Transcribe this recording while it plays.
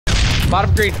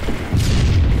Bottom green.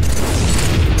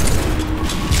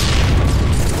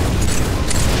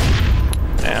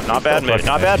 Damn, not bad movement.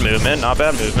 Not bad movement. Not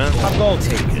bad movement. Top gold.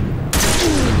 Taken.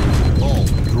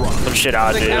 Some shit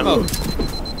out, dude. Ammo.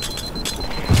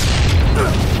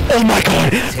 Oh my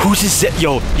god! Who's this?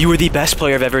 Yo, you were the best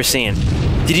player I've ever seen.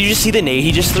 Did you just see the nade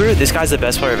he just threw? This guy's the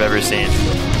best player I've ever seen.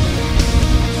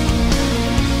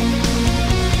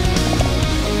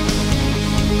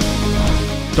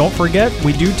 Don't forget,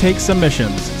 we do take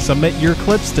submissions. Submit your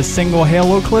clips to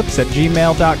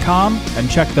singlehaloclips@gmail.com and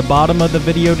check the bottom of the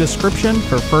video description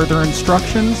for further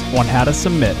instructions on how to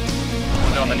submit.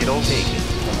 On the needles.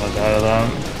 Out of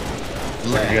that.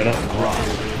 There you get it.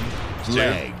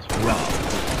 Leg drop.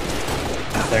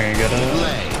 There you get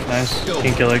it. Nice.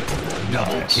 King killing.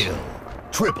 Double kill.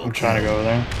 Triple I'm trying to go over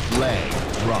there. Leg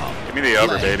drop. Give me the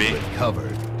over, baby.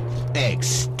 Covered.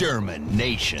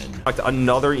 Extermination.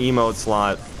 Another emote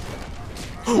slot.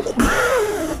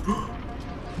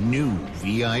 New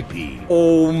VIP.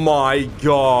 Oh my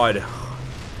god.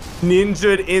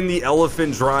 Ninja'd in the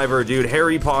elephant driver, dude.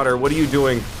 Harry Potter, what are you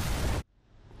doing?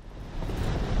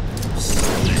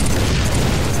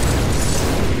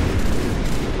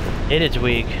 It is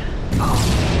weak.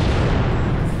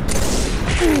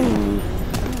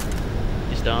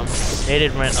 He's dumb.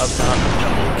 Hated went up top.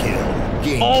 Double kill.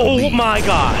 Game Oh my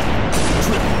god!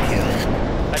 Triple kill.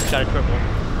 I just got a triple.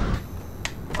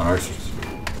 Nice.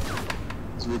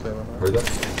 Heard that?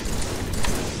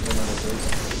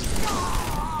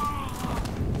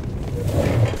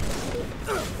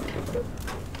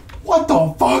 What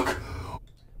the fuck?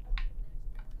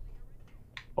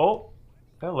 Oh,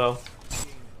 hello.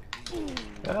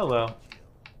 Hello.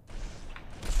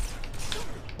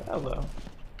 Hello.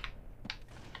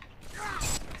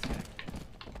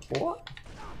 What?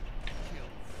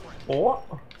 What?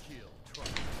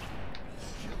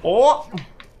 Oh!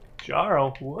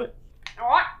 Jaro, what?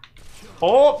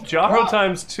 Oh, Jaro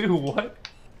times 2, what?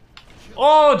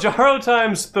 Oh, Jaro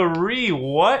times 3,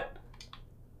 what?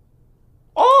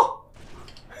 Oh!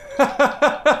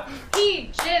 He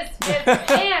just gets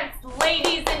pants,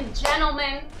 ladies and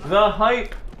gentlemen. The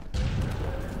hype.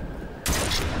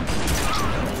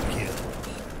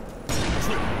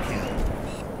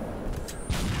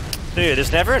 Dude,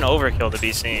 there's never an overkill to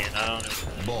be seen. I don't know.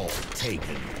 Ball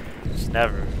taken. It's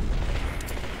never.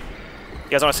 You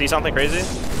guys want to see something crazy?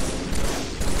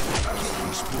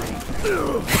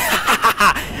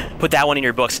 Put that one in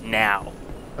your books now.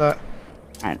 One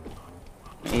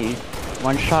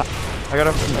shot. I got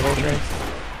him.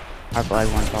 I flag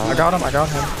one shot. I got him. I got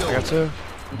him. I got 2.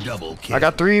 Double kill. I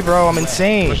got 3, bro. I'm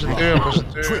insane. Pushing 2.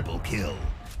 Pushing 2. Triple kill.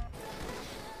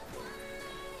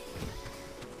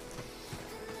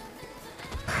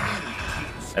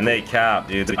 And they cap,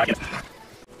 dude.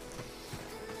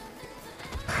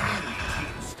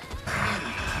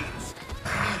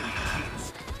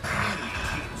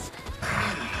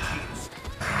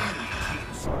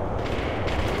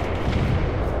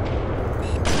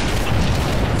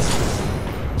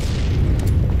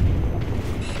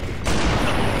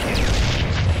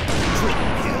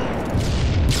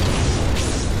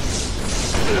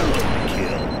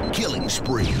 Killing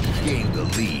spree. Gained the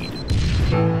lead.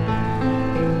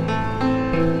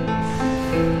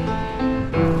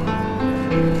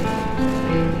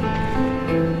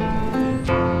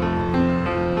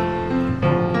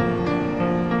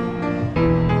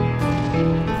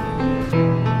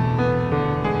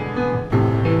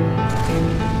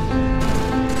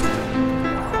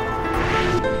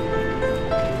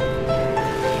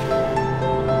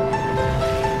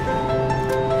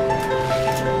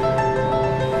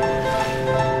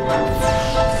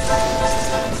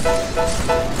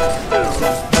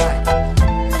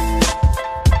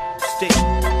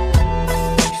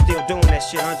 Still doing that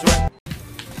shit, Andre?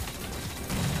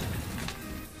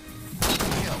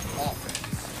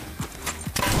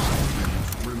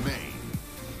 Remain.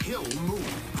 Kill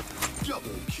move.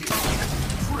 Double kill.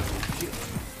 Triple kill.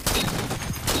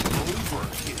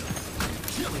 Overkill.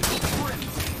 Killing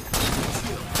frenzy.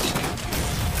 Kill.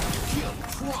 Kill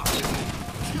profit.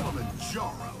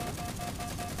 Kilimanjaro.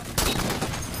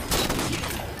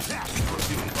 Kill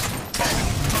catastrophe.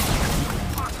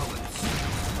 Apocalypse.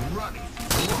 Running.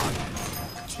 Run.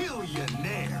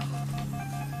 Killionaire.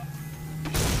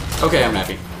 Okay, I'm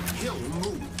happy. Kill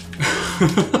move.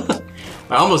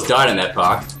 I almost died in that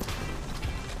park.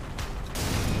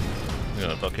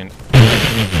 Yeah, fucking.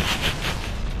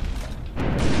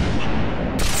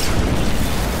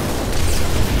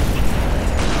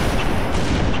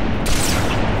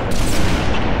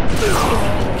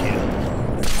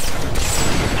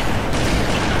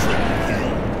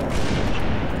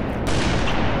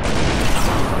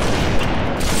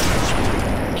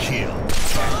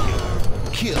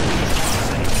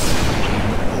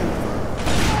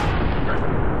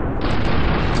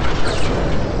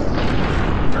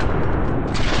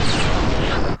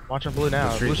 Watching blue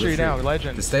now. Blue Blue street now.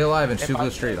 Legend. Just stay alive and shoot blue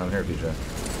street. I'm here,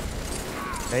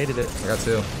 PJ. Hated it. I got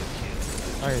 2.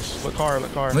 Nice. Look car.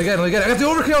 Look car. Let me get it. I got the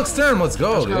overkill extern. Let's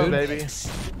go, Let's go, dude. baby.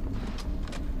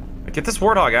 Get this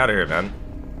warthog out of here, man.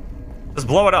 Just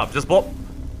blow it up. Just blow.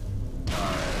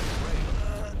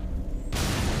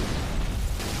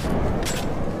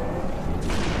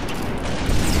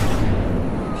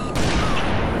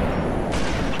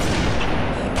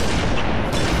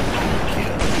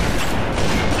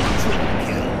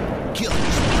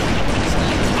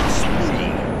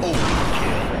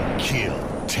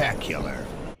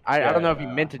 I don't know if you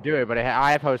meant to do it, but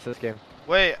I have host this game.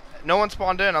 Wait, no one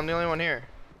spawned in. I'm the only one here.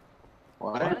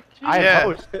 What? I have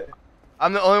host.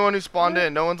 I'm the only one who spawned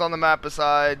in. No one's on the map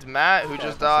besides Matt, who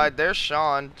just died. There's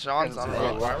Sean. Sean's on the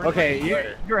map. Okay,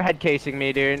 you're head casing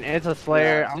me, dude. And it's a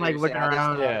Slayer. I'm like looking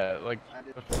around. Yeah, like.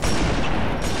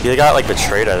 He got like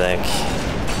betrayed, I think.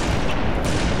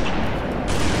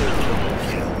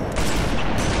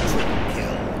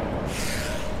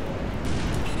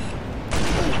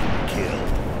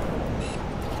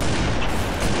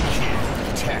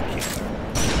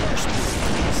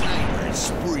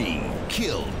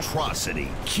 Atrocity,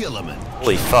 kill him.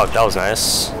 Holy fuck, that was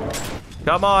nice.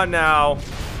 Come on now.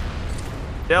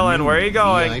 Dylan, where are you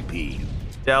going? VIP.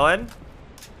 Dylan?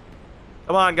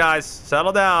 Come on, guys.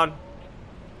 Settle down.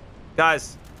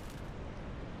 Guys.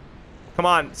 Come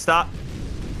on, stop.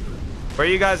 Where are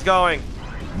you guys going?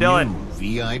 Dylan.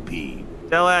 New VIP.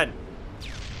 Dylan.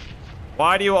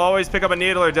 Why do you always pick up a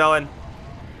needler, Dylan?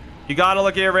 You gotta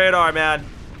look at your radar, man.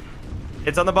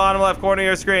 It's on the bottom left corner of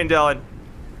your screen, Dylan.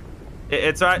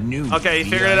 It's right. Okay, you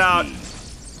figured it out.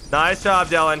 Nice job,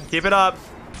 Dylan. Keep it up.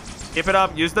 Keep it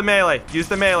up. Use the melee. Use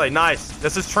the melee. Nice.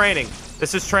 This is training.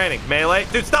 This is training. Melee.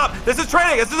 Dude, stop. This is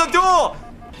training. This is a duel.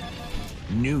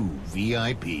 New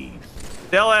VIP.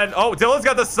 Dylan. Oh, Dylan's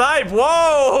got the snipe. Whoa.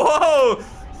 Whoa.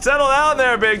 Settle down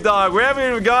there, big dog. We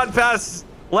haven't even gotten past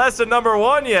lesson number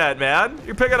 1 yet, man.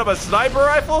 You're picking up a sniper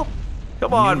rifle?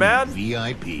 Come on, man.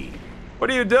 VIP. What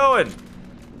are you doing?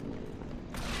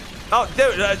 Oh,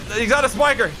 dude, he's got a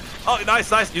spiker. Oh,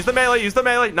 nice, nice. Use the melee, use the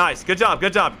melee. Nice, good job,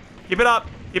 good job. Keep it up,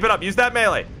 keep it up. Use that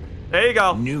melee. There you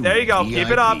go, there you go. Keep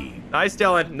it up. Nice,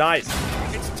 Dylan, nice.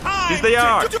 Use the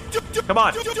AR. Come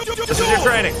on, this is your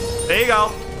training. There you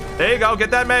go, there you go. Get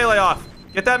that melee off.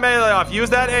 Get that melee off. Use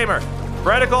that aimer.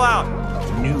 Reticle out.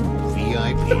 New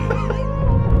VIP.